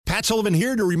Matt Sullivan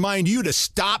here to remind you to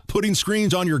stop putting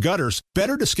screens on your gutters.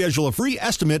 Better to schedule a free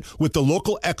estimate with the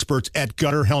local experts at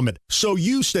Gutter Helmet so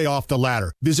you stay off the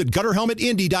ladder. Visit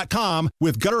GutterHelmetIndy.com.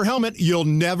 With Gutter Helmet, you'll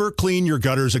never clean your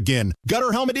gutters again.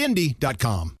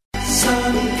 GutterHelmetIndy.com.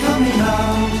 Sun coming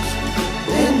out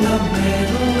in the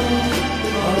middle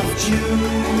of June.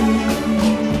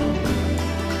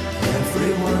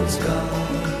 Everyone's gone.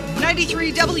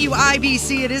 93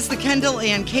 WIBC, it is the Kendall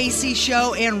and Casey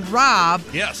show. And Rob,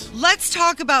 yes, let's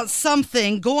talk about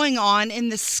something going on in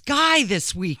the sky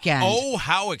this weekend. Oh,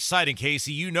 how exciting,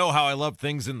 Casey. You know how I love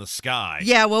things in the sky.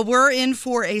 Yeah, well, we're in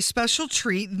for a special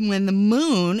treat when the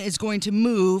moon is going to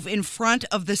move in front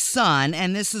of the sun,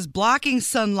 and this is blocking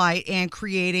sunlight and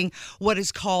creating what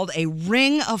is called a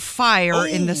ring of fire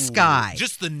in the sky.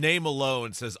 Just the name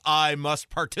alone says, I must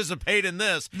participate in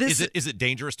this. Is it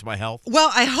dangerous to my health?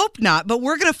 Well, I hope not, but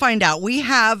we're going to find out. We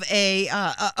have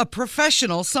a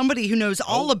professional, somebody who knows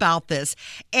all about this.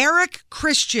 Eric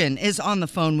Christian is on the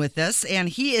phone with us, and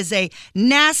he is a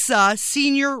NASA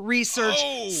senior research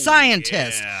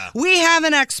scientist. Yeah. We have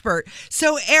an expert.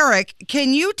 So, Eric,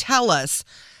 can you tell us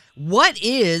what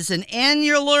is an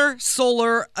annular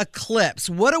solar eclipse?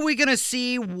 What are we going to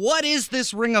see? What is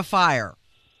this ring of fire?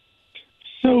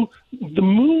 So the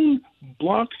moon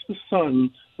blocks the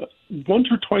sun once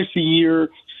or twice a year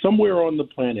somewhere on the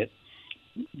planet.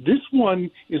 This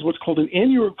one is what's called an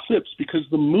annular eclipse because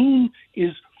the moon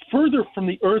is further from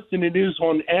the Earth than it is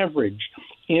on average,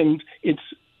 and it's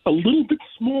a little bit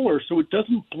smaller, so it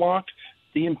doesn't block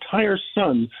the entire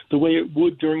sun the way it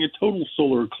would during a total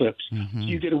solar eclipse. Mm-hmm. So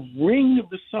you get a ring of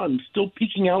the sun still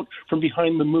peeking out from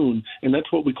behind the moon, and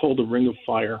that's what we call the ring of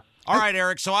fire. All right,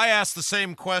 Eric, so I ask the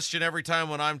same question every time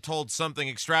when I'm told something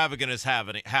extravagant is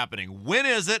happening. When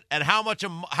is it, and how much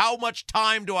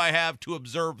time do I have to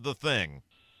observe the thing?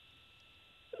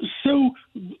 So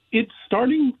it's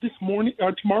starting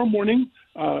tomorrow morning,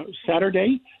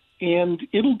 Saturday, and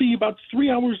it'll be about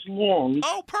 3 hours long.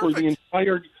 Oh, perfect. For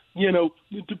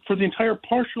the entire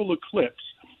partial eclipse.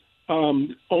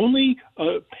 Only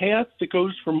a path that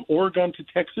goes from Oregon to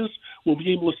Texas will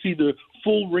be able to see the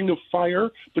full ring of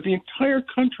fire, but the entire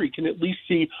country can at least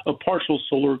see a partial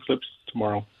solar eclipse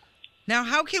tomorrow. Now,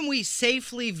 how can we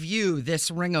safely view this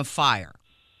ring of fire?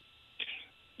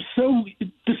 So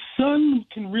the sun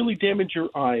can really damage your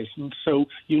eyes, and so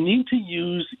you need to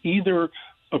use either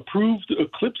approved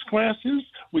eclipse glasses,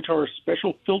 which are a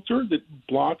special filter that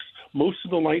blocks most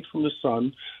of the light from the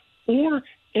sun, or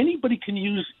anybody can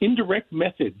use indirect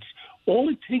methods. All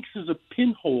it takes is a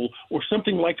pinhole or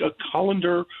something like a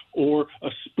colander or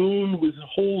a spoon with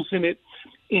holes in it.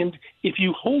 And if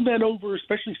you hold that over,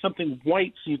 especially something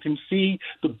white, so you can see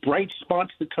the bright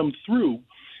spots that come through,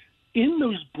 in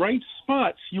those bright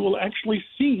spots, you will actually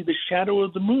see the shadow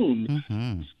of the moon.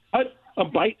 Mm-hmm. A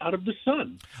bite out of the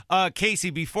sun.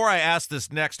 Casey, before I ask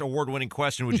this next award-winning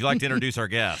question, would you like to introduce our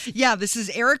guest? Yeah, this is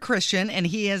Eric Christian, and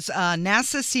he is a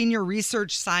NASA senior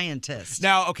research scientist.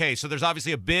 Now, okay, so there's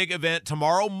obviously a big event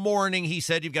tomorrow morning. He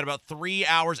said you've got about 3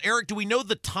 hours. Eric, do we know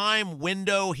the time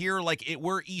window here?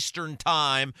 We're Eastern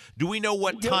time. Do we know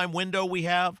what time window we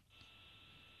have?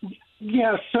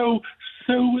 Yeah, so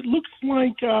it looks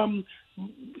like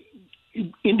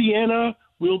Indiana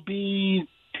will be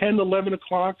 10, 11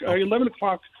 o'clock. 11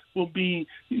 o'clock you'll be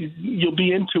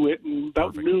into it, and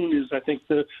about noon is, I think,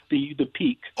 the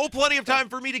peak. Oh, plenty of time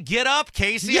for me to get up,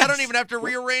 Casey. Yes. I don't even have to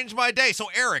rearrange my day. So,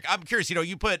 Eric, I'm curious.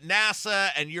 You put NASA,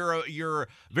 and you're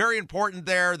very important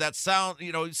there. That sound,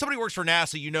 somebody works for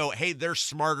NASA. Hey, they're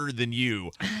smarter than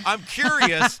you. I'm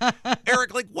curious,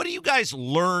 Eric. What do you guys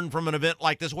learn from an event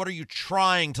like this? What are you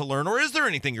trying to learn, or is there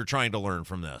anything you're trying to learn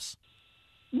from this?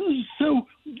 So,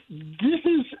 this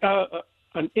is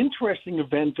an interesting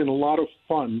event and a lot of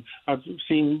fun. I've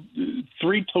seen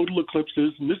 3 total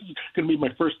eclipses, and this is going to be my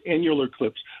first annular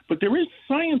eclipse. But there is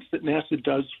science that NASA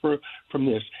does from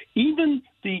this. Even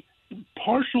the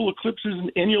partial eclipses and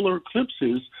annular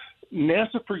eclipses,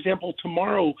 NASA, for example,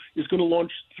 tomorrow is going to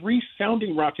launch 3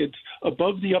 sounding rockets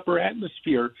above the upper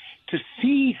atmosphere to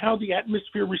see how the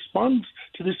atmosphere responds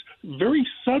to this very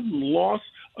sudden loss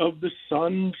of the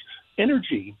sun's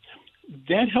energy.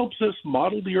 That helps us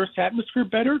model the Earth's atmosphere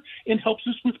better and helps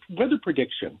us with weather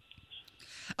prediction.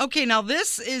 Okay, now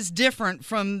this is different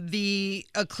from the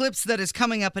eclipse that is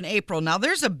coming up in April. Now,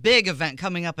 there's a big event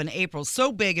coming up in April,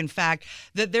 so big, in fact,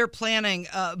 that they're planning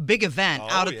a big event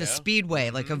out at the Speedway,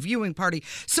 like a viewing party.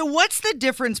 So what's the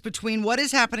difference between what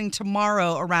is happening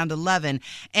tomorrow around 11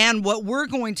 and what we're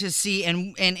going to see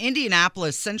in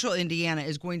Indianapolis? Central Indiana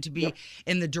is going to be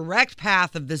in the direct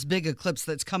path of this big eclipse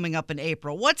that's coming up in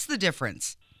April. What's the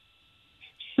difference?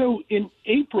 So in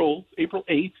April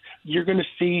 8th, you're going to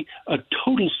see a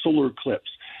total solar eclipse.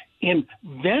 And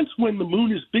that's when the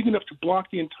moon is big enough to block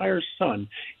the entire sun.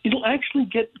 It'll actually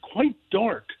get quite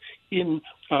dark in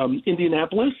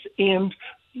Indianapolis, and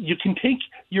you can take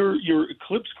your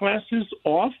eclipse glasses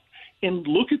off and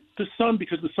look at the sun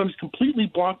because the sun is completely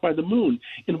blocked by the moon.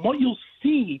 And what you'll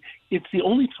see, it's the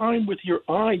only time with your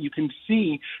eye you can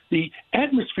see the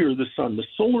atmosphere of the sun, the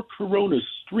solar corona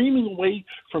streaming away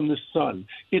from the sun.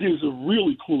 It is a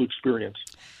really cool experience.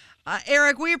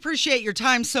 Eric, we appreciate your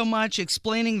time so much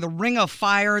explaining the ring of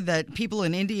fire that people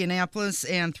in Indianapolis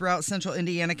and throughout central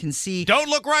Indiana can see. Don't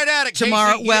look right at it,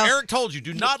 tomorrow. Casey. Well, Eric told you,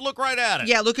 do not look right at it.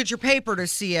 Yeah, look at your paper to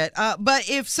see it. But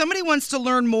if somebody wants to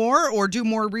learn more or do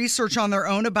more research on their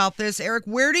own about this, Eric,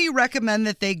 where do you recommend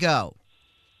that they go?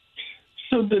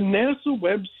 So the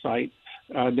NASA website,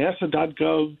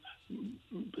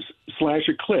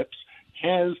 nasa.gov/eclipse,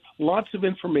 has lots of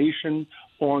information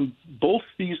on both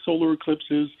these solar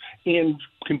eclipses and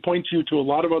can point you to a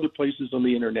lot of other places on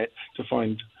the internet to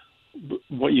find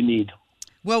what you need.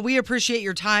 Well, we appreciate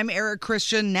your time, Eric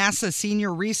Christian, NASA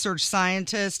Senior Research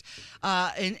Scientist.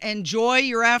 Enjoy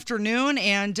your afternoon,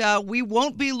 and we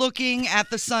won't be looking at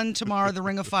the sun tomorrow, the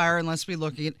Ring of Fire, unless we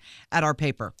look at our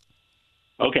paper.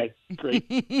 Okay, great.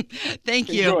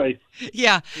 Thank you. Enjoy.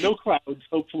 Yeah. No clouds,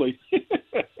 hopefully.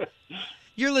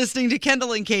 You're listening to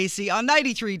Kendall and Casey on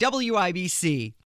 93 WIBC.